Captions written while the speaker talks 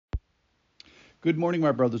Good morning,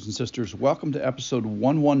 my brothers and sisters. Welcome to episode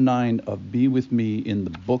 119 of Be With Me in the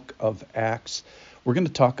Book of Acts. We're going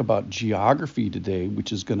to talk about geography today,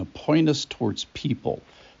 which is going to point us towards people.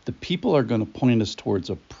 The people are going to point us towards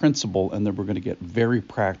a principle, and then we're going to get very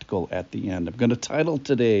practical at the end. I'm going to title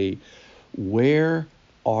today, Where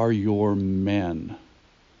Are Your Men?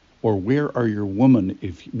 Or where are your women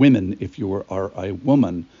if you are a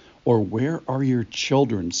woman? Or where are your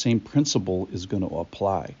children? Same principle is going to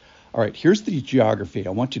apply. All right, here's the geography.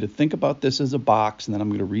 I want you to think about this as a box, and then I'm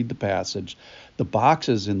going to read the passage. The box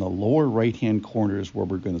is in the lower right-hand corner is where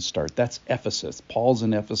we're going to start. That's Ephesus. Paul's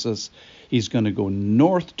in Ephesus. He's going to go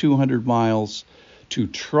north 200 miles to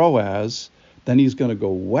Troas. Then he's going to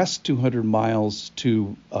go west 200 miles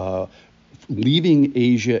to leaving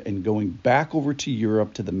Asia and going back over to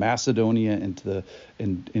Europe, to the Macedonia, and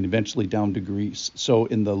eventually down to Greece. So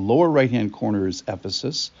in the lower right-hand corner is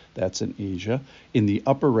Ephesus. That's in Asia. In the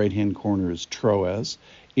upper right-hand corner is Troas.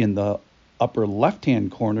 In the upper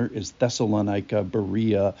left-hand corner is Thessalonica,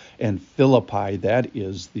 Berea, and Philippi. That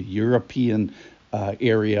is the European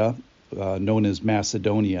area known as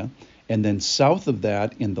Macedonia. And then south of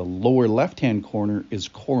that, in the lower left-hand corner, is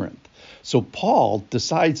Corinth. So Paul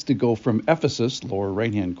decides to go from Ephesus, lower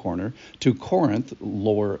right-hand corner, to Corinth,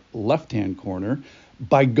 lower left-hand corner,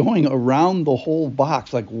 by going around the whole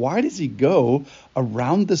box. Like, why does he go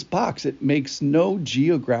around this box? It makes no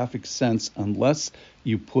geographic sense unless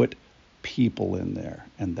you put people in there.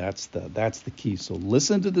 And that's the key. So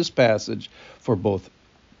listen to this passage for both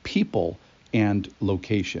people and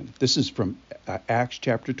location. This is from Acts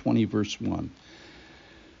chapter 20, verse 1.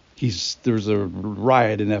 There's a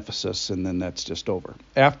riot in Ephesus, and then that's just over.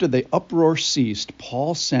 After the uproar ceased,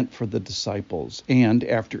 Paul sent for the disciples, and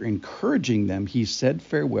after encouraging them, he said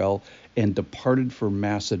farewell and departed for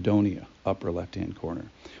Macedonia, upper left-hand corner.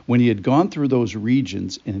 When he had gone through those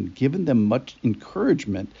regions and had given them much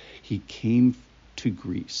encouragement, he came to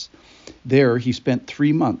Greece. There he spent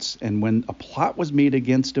 3 months, and when a plot was made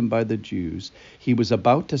against him by the Jews, he was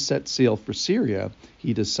about to set sail for Syria.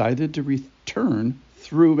 He decided to return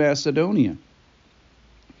through Macedonia.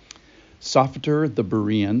 Sophater the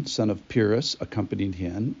Berean, son of Pyrrhus, accompanied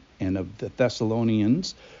him, and of the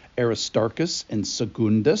Thessalonians, Aristarchus and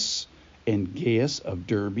Secundus, and Gaius of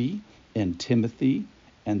Derbe, and Timothy,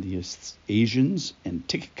 and the Asians, and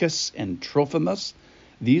Tychicus and Trophimus.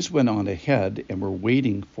 These went on ahead and were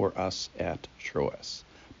waiting for us at Troas.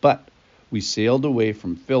 But we sailed away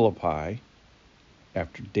from Philippi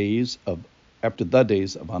after the days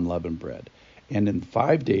of unleavened bread. And in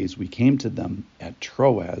 5 days we came to them at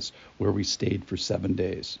Troas, where we stayed for 7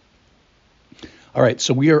 days. All right,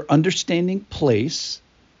 so we are understanding place,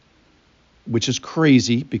 which is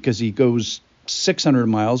crazy because he goes 600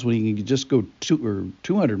 miles when he can just go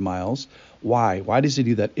 200 miles. Why? Why does he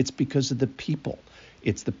do that? It's because of the people.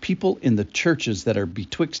 It's the people in the churches that are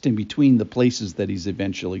betwixt and between the places that he's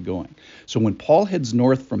eventually going. So when Paul heads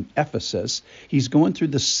north from Ephesus, he's going through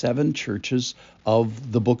the 7 churches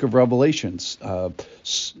of the book of Revelations,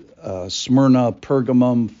 Smyrna,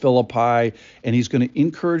 Pergamum, Philippi, and he's going to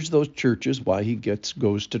encourage those churches while he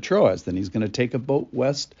goes to Troas. Then he's going to take a boat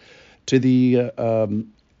west to the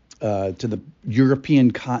European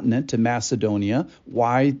continent, to Macedonia.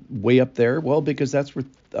 Why way up there? Well, because that's where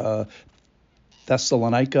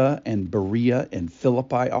Thessalonica and Berea and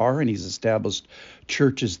Philippi are, and he's established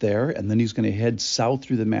churches there. And then he's going to head south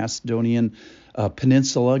through the Macedonian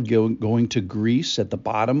peninsula, going to Greece at the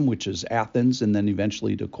bottom, which is Athens, and then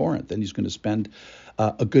eventually to Corinth. And he's going to spend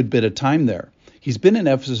a good bit of time there. He's been in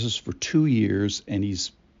Ephesus for 2 years, and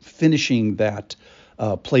he's finishing that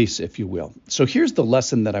place, if you will. So here's the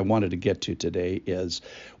lesson that I wanted to get to today is,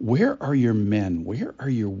 where are your men? Where are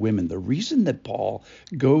your women? The reason that Paul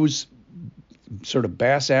goes sort of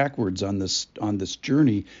bass-ackwards on this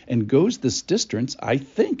journey and goes this distance, I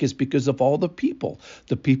think, is because of all the people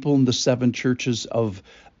in the 7 churches of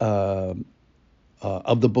the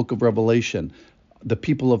book of Revelation, the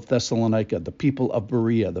people of Thessalonica, the people of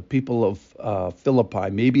Berea, the people of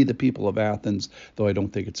Philippi, maybe the people of Athens, though I don't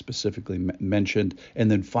think it's specifically mentioned, and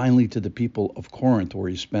then finally to the people of Corinth, where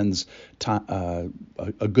he spends a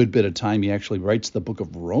good bit of time. He actually writes the book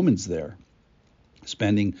of Romans there,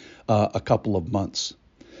 spending a couple of months.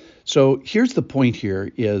 So here's the point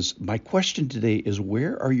here is, my question today is,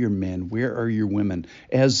 where are your men? Where are your women?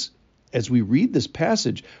 As we read this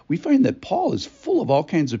passage, we find that Paul is full of all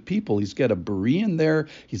kinds of people. He's got a Berean there.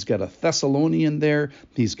 He's got a Thessalonian there.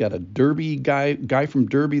 He's got a Derbe guy from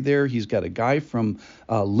Derbe there. He's got a guy from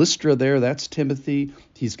Lystra there. That's Timothy.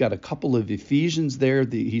 He's got a couple of Ephesians there.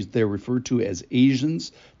 They're referred to as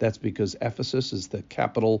Asians. That's because Ephesus is the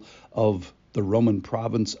capital of the Roman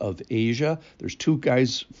province of Asia. There's two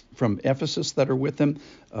guys from Ephesus that are with him.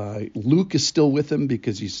 Luke is still with him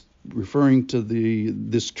because he's referring to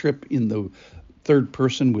this trip in the third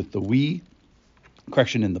person with the we,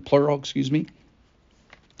 correction, in the plural, excuse me.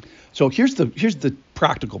 So here's the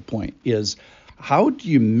practical point is, how do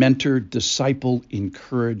you mentor, disciple,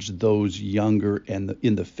 encourage those younger and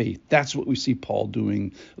in the faith? That's what we see Paul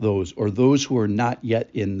doing, those who are not yet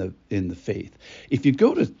in the faith. If you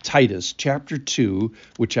go to Titus chapter 2,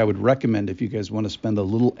 which I would recommend if you guys want to spend a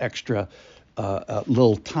little extra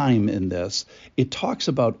little time in this, it talks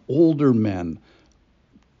about older men,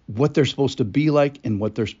 what they're supposed to be like and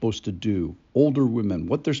what they're supposed to do. Older women,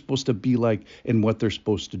 what they're supposed to be like and what they're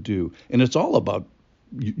supposed to do. And it's all about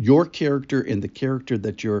your character and the character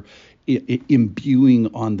that you're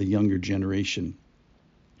imbuing on the younger generation.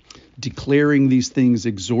 Declaring these things,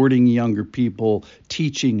 exhorting younger people,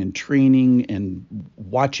 teaching and training and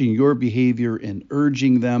watching your behavior and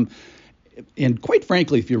urging them. And quite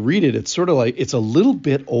frankly, if you read it, it's sort of like it's a little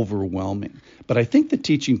bit overwhelming. But I think the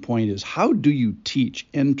teaching point is, how do you teach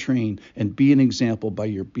and train and be an example by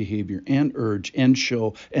your behavior and urge and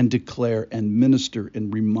show and declare and minister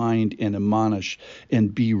and remind and admonish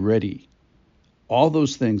and be ready? All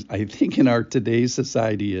those things, I think, in our today's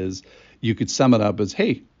society is, you could sum it up as,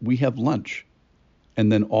 hey, we have lunch. And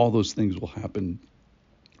then all those things will happen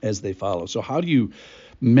as they follow. So how do you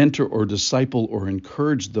mentor or disciple or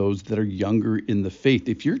encourage those that are younger in the faith?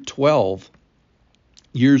 If you're 12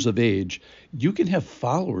 years of age, you can have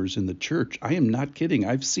followers in the church. I am not kidding.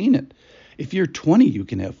 I've seen it. If you're 20, you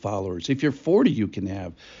can have followers. If you're 40, you can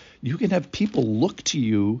have people look to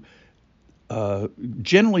you.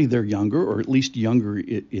 Generally, they're younger, or at least younger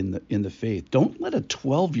in the faith. Don't let a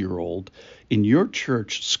 12-year-old in your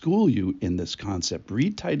church school you in this concept.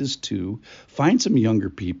 Read Titus 2. Find some younger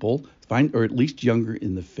people, or at least younger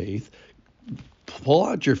in the faith. Pull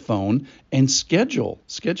out your phone and schedule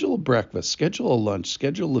a breakfast, schedule a lunch,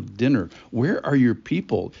 schedule a dinner. Where are your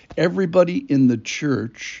people? Everybody in the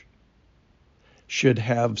church should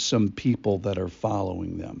have some people that are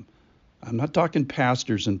following them. I'm not talking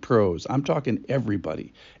pastors and pros. I'm talking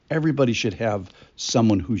everybody. Everybody should have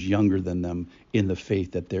someone who's younger than them in the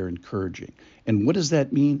faith that they're encouraging. And what does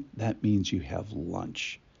that mean? That means you have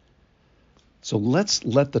lunch. So let's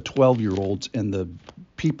let the 12-year-olds and the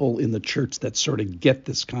people in the church that sort of get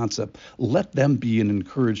this concept, let them be an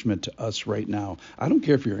encouragement to us right now. I don't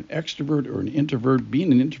care if you're an extrovert or an introvert.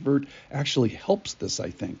 Being an introvert actually helps this,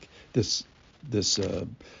 I think, this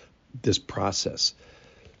process.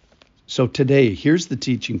 So today, here's the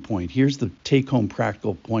teaching point. Here's the take-home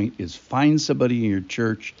practical point is, find somebody in your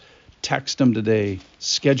church, text them today,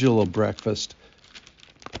 schedule a breakfast,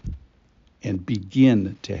 and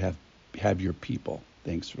begin to have your people.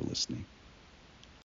 Thanks for listening.